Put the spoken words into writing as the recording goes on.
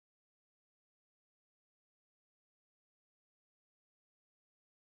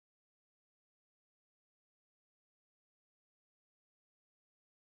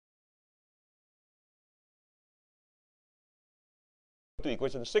to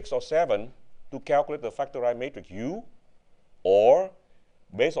equation 6 or 7 to calculate the factorized matrix U, or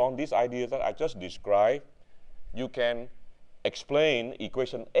based on these ideas that I just described, you can explain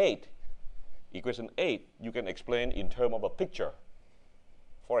equation 8. Equation 8 you can explain in terms of a picture.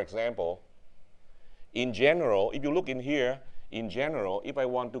 For example, in general, if you look in here, in general, if I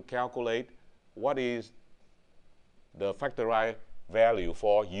want to calculate what is the factorized value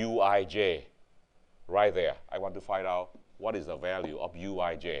for Uij, right there, I want to find out what is the value of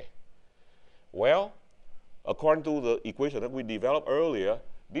Uij. Well, according to the equation that we developed earlier,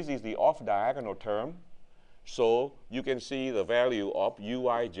 this is the off-diagonal term. So you can see the value of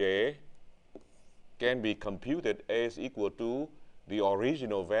Uij can be computed as equal to the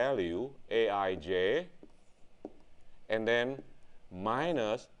original value Aij, and then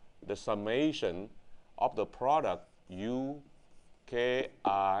minus the summation of the product Uki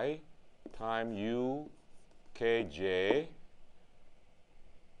times Ukj,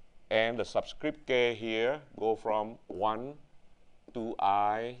 and the subscript k here go from 1 to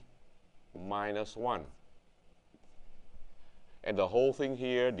I minus 1. And the whole thing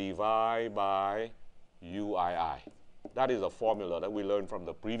here divided by Uii. That is a formula that we learned from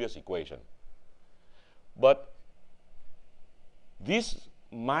the previous equation. But this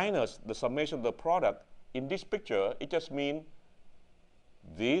minus the summation of the product, in this picture, it just means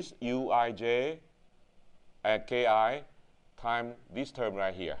this Uij and Ki times this term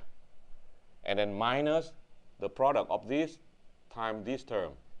right here. And then minus the product of this times this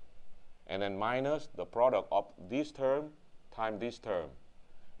term. And then minus the product of this term times this term.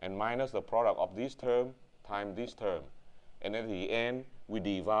 And minus the product of this term times this term. And at the end, we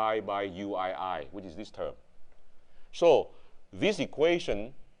divide by Uii, which is this term. So this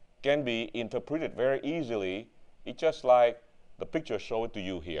equation can be interpreted very easily. It's just like the picture showed to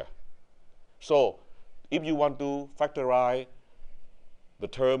you here. So if you want to factorize the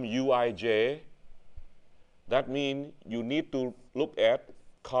term Uij, that means you need to look at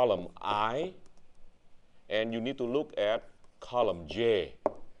column I, and you need to look at column J.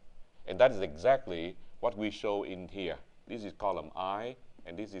 And that is exactly what we show in here. This is column I,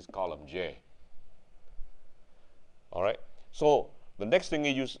 and this is column J. All right. So the next thing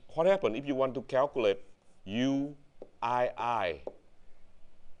is, what happens if you want to calculate Uii,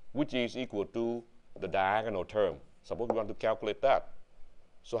 which is equal to the diagonal term? Suppose we want to calculate that.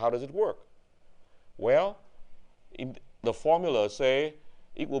 So how does it work? Well, in the formula say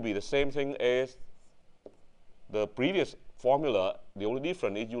it will be the same thing as the previous formula. The only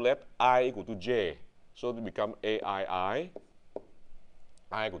difference is you let I equal to J. So it becomes I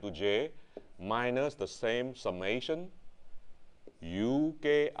equal to J, minus the same summation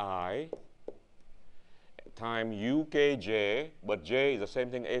Uki times Ukj, but J is the same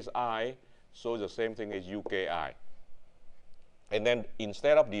thing as I, so it's the same thing as Uki. And then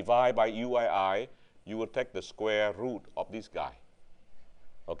instead of divide by Uii, you will take the square root of this guy.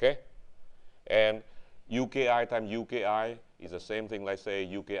 Okay? And Uki times Uki is the same thing like say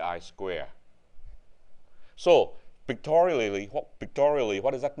Uki square. So pictorially,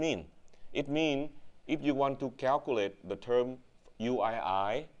 what does that mean? It means if you want to calculate the term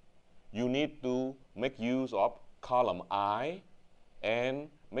Uii, you need to make use of column I and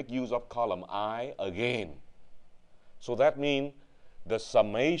make use of column I again. So that means the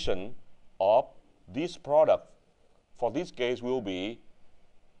summation of this product for this case will be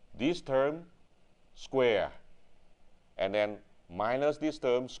this term square, and then minus this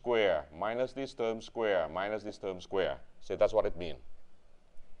term square, minus this term square, minus this term square. So that's what it means.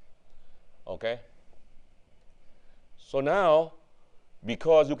 Okay? So now,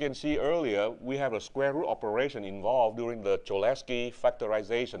 because you can see earlier, we have a square root operation involved during the Cholesky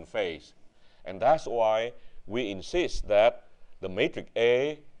factorization phase. And that's why we insist that the matrix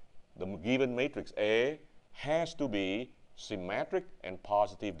A, the given matrix A, has to be symmetric and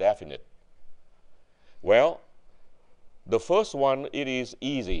positive definite. Well, the first one, it is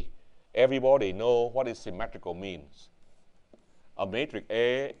easy. Everybody knows what is symmetrical means. A matrix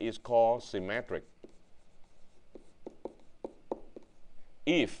A is called symmetric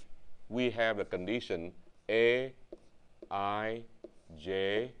if we have the condition A, I,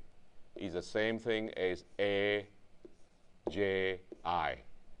 J is the same thing as A, J, I.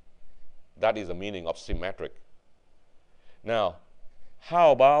 That is the meaning of symmetric. Now,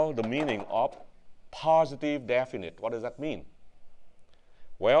 how about the meaning of positive definite? What does that mean?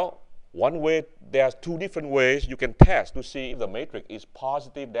 Well, one way, there's two different ways you can test to see if the matrix is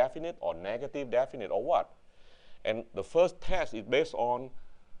positive definite or negative definite or what. And the first test is based on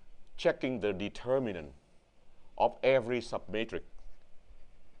checking the determinant of every submatrix.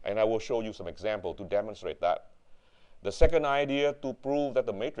 And I will show you some example to demonstrate that. The second idea to prove that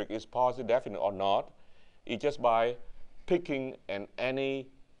the matrix is positive definite or not is just by picking an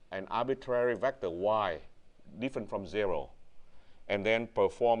arbitrary vector y different from 0, and then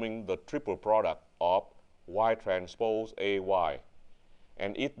performing the triple product of y transpose ay.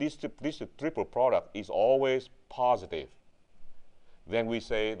 And if this triple product is always positive, then we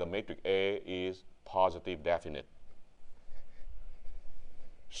say the matrix A is positive definite.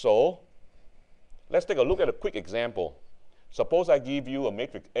 So let's take a look at a quick example. Suppose I give you a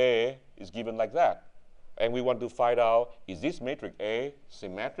matrix A is given like that, and we want to find out, is this matrix A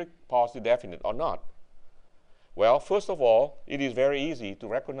symmetric, positive definite or not? Well, first of all, it is very easy to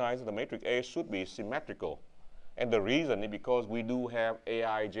recognize that the matrix A should be symmetrical. And the reason is because we do have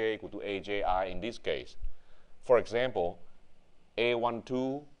Aij equal to Aji in this case. For example,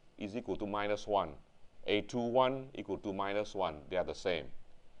 A12 is equal to -1. A21 equal to -1. They are the same.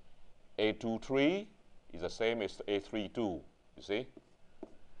 A23 is the same as A32, you see?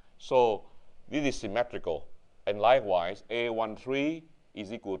 So this is symmetrical. And likewise, A13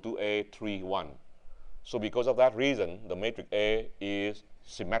 is equal to A31. So because of that reason, the matrix A is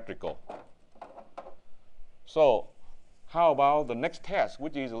symmetrical. So how about the next test,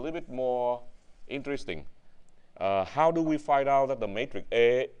 which is a little bit more interesting? How do we find out that the matrix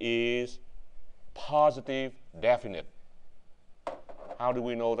A is positive definite? How do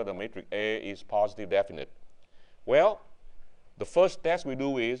we know that the matrix A is positive definite? Well, the first test we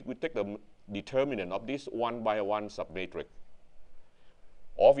do is we take the determinant of this 1 by 1 submatrix.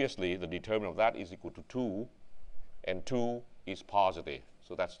 Obviously, the determinant of that is equal to 2, and 2 is positive,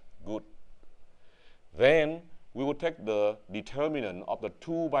 so that's good. Then we will take the determinant of the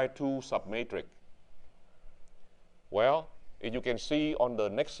 2 by 2 submatrix. Well, if you can see on the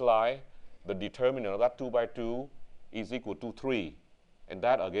next slide, the determinant of that 2 by 2 is equal to 3, and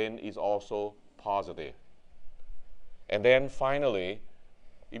that again is also positive. And then finally,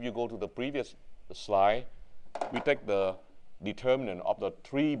 if you go to the previous slide, we take the determinant of the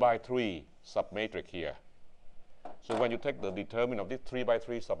 3 by 3 submatrix here. So when you take the determinant of this 3 by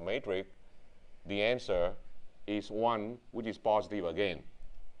 3 submatrix, the answer is 1, which is positive again.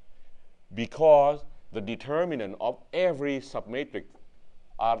 Because the determinant of every submatrix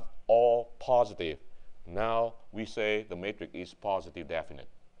are all positive, now we say the matrix is positive definite.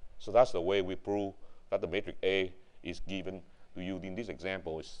 So that's the way we prove that the matrix A is given to you in this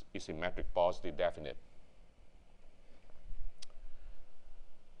example is symmetric, positive, definite.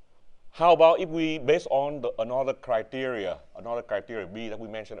 How about if we, based on another criteria B that we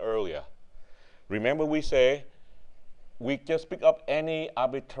mentioned earlier? Remember we say we just pick up any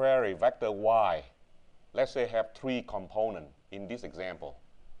arbitrary vector y. Let's say have 3 components in this example.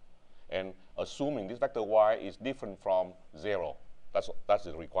 And assuming this vector y is different from 0. That's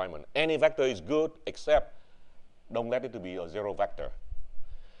the requirement. Any vector is good except don't let it to be a 0 vector.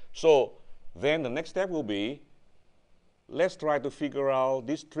 So then the next step will be, let's try to figure out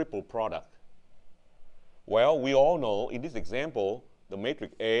this triple product. Well, we all know in this example, the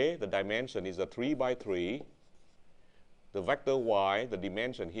matrix A, the dimension is a 3 by 3. The vector y, the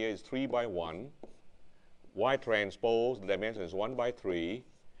dimension here is 3 by 1. Y transpose, the dimension is 1 by 3.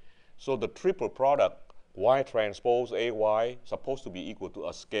 So the triple product, y transpose ay, supposed to be equal to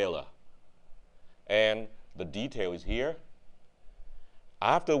a scalar. And the detail is here.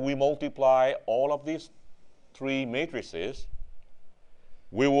 After we multiply all of these 3 matrices,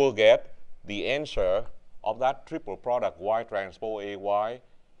 we will get the answer of that triple product y transpose ay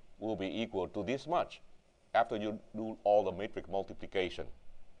will be equal to this much after you do all the matrix multiplication.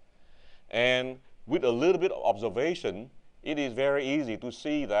 And with a little bit of observation, it is very easy to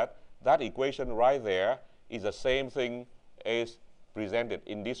see that that equation right there is the same thing as presented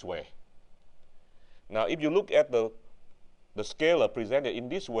in this way. Now, if you look at the scalar presented in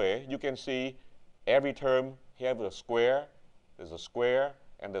this way, you can see every term here has a square, there's a square,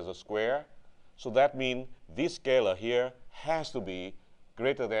 and there's a square. So that means this scalar here has to be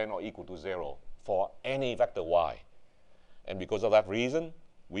greater than or equal to 0 for any vector y. And because of that reason,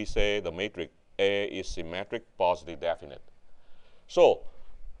 we say the matrix A is symmetric, positive, definite. So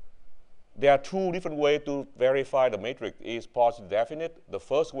there are 2 different ways to verify the matrix is positive, definite. The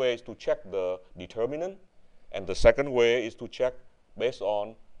first way is to check the determinant, and the second way is to check based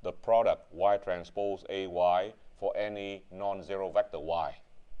on the product y transpose ay for any non-zero vector y.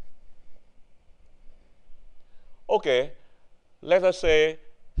 Okay, let us say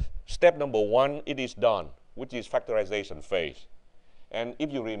step number 1, it is done, which is factorization phase. And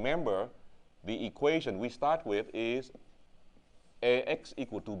if you remember, the equation we start with is ax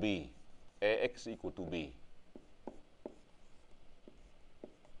equal to b. Ax equal to b.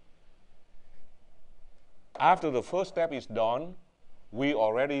 After the first step is done, we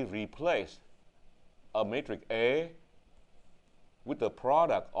already replace a matrix A with the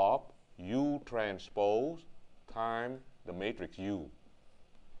product of U transpose times the matrix U.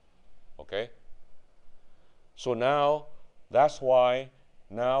 Okay? So now, that's why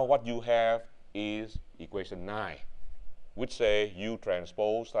now what you have is equation 9, which say U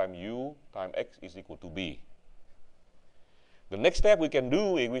transpose times U times X is equal to B. The next step we can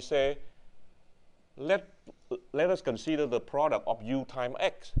do is we say, let us consider the product of U times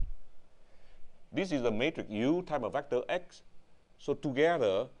X. This is the matrix U times a vector X. So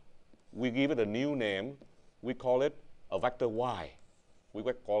together, we give it a new name. We call it a vector Y. We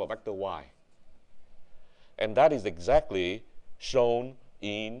will call a vector Y. And that is exactly shown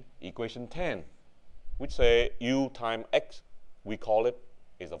in equation 10, which say U times X, we call it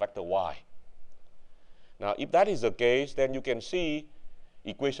is a vector Y. Now, if that is the case, then you can see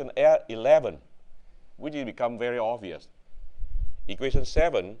equation 11, which will become very obvious. Equation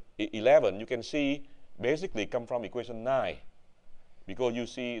 11, you can see basically come from equation 9. Because you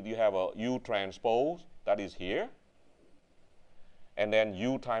see you have a U transpose, that is here. And then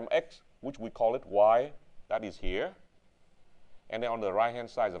U times X, which we call it Y, that is here. And then on the right-hand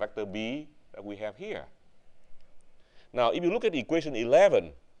side is a vector B that we have here. Now, if you look at equation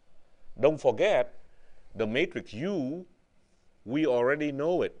 11, don't forget the matrix U, we already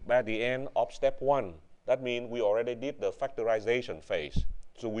know it by the end of step 1. That means we already did the factorization phase.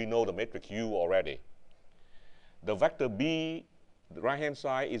 So we know the matrix U already. The vector B, the right-hand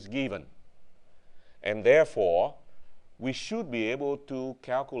side is given. And therefore, we should be able to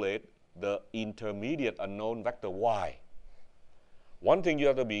calculate the intermediate unknown vector Y. One thing you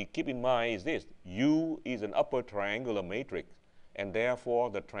have to keep in mind is this. U is an upper triangular matrix, and therefore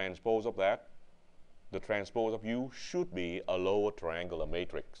the transpose of that, the transpose of U should be a lower triangular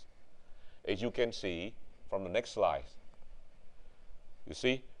matrix. As you can see from the next slide. You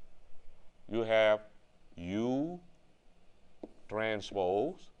see, you have U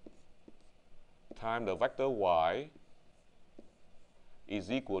transpose times the vector Y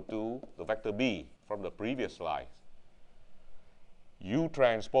is equal to the vector B from the previous slide. U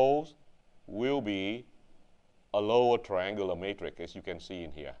transpose will be a lower triangular matrix, as you can see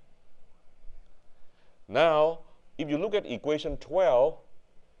in here. Now, if you look at equation 12,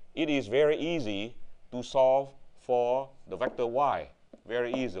 it is very easy to solve for the vector Y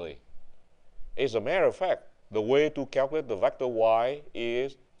very easily. As a matter of fact, the way to calculate the vector Y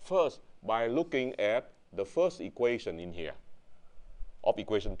is first by looking at the first equation in here of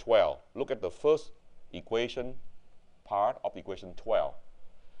equation 12. Look at the first equation part of equation 12.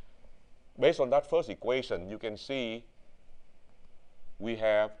 Based on that first equation, you can see we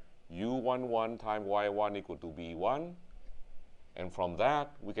have U11 times Y1 equal to B1. And from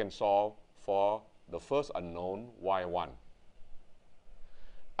that, we can solve for the first unknown Y1.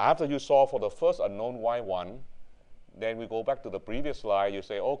 After you solve for the first unknown Y1, then we go back to the previous slide. You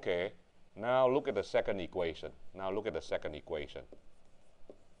say, okay, now look at the second equation. Now look at the second equation.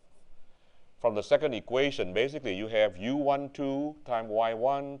 From the second equation, basically, you have U12 times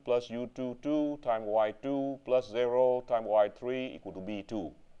Y1 plus U22 times Y2 plus 0 times Y3 equal to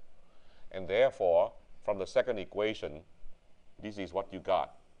B2. And therefore, from the second equation, this is what you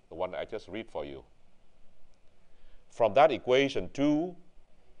got, the one I just read for you. From that equation 2,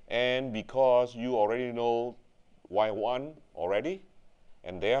 and because you already know Y1 already,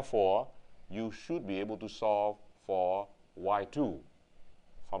 and therefore, you should be able to solve for Y2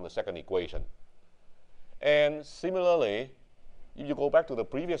 from the second equation. And similarly, if you go back to the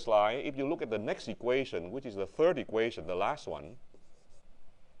previous slide, if you look at the next equation, which is the third equation, the last one,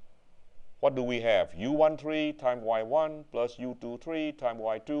 what do we have? U13 times Y1 plus U23 times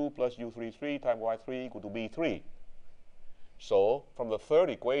Y2 plus U33 times Y3 equal to B3. So from the third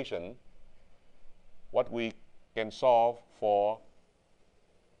equation, what we can solve for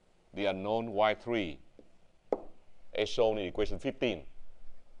the unknown Y3 as shown in equation 15.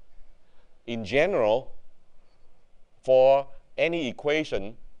 In general, for any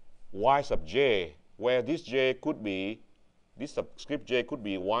equation Y sub j, where this j could be, this subscript j could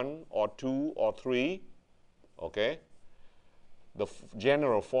be 1 or 2 or 3, okay? The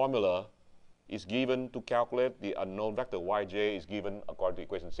general formula is given to calculate the unknown vector yj is given according to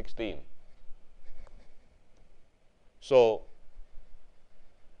equation 16. So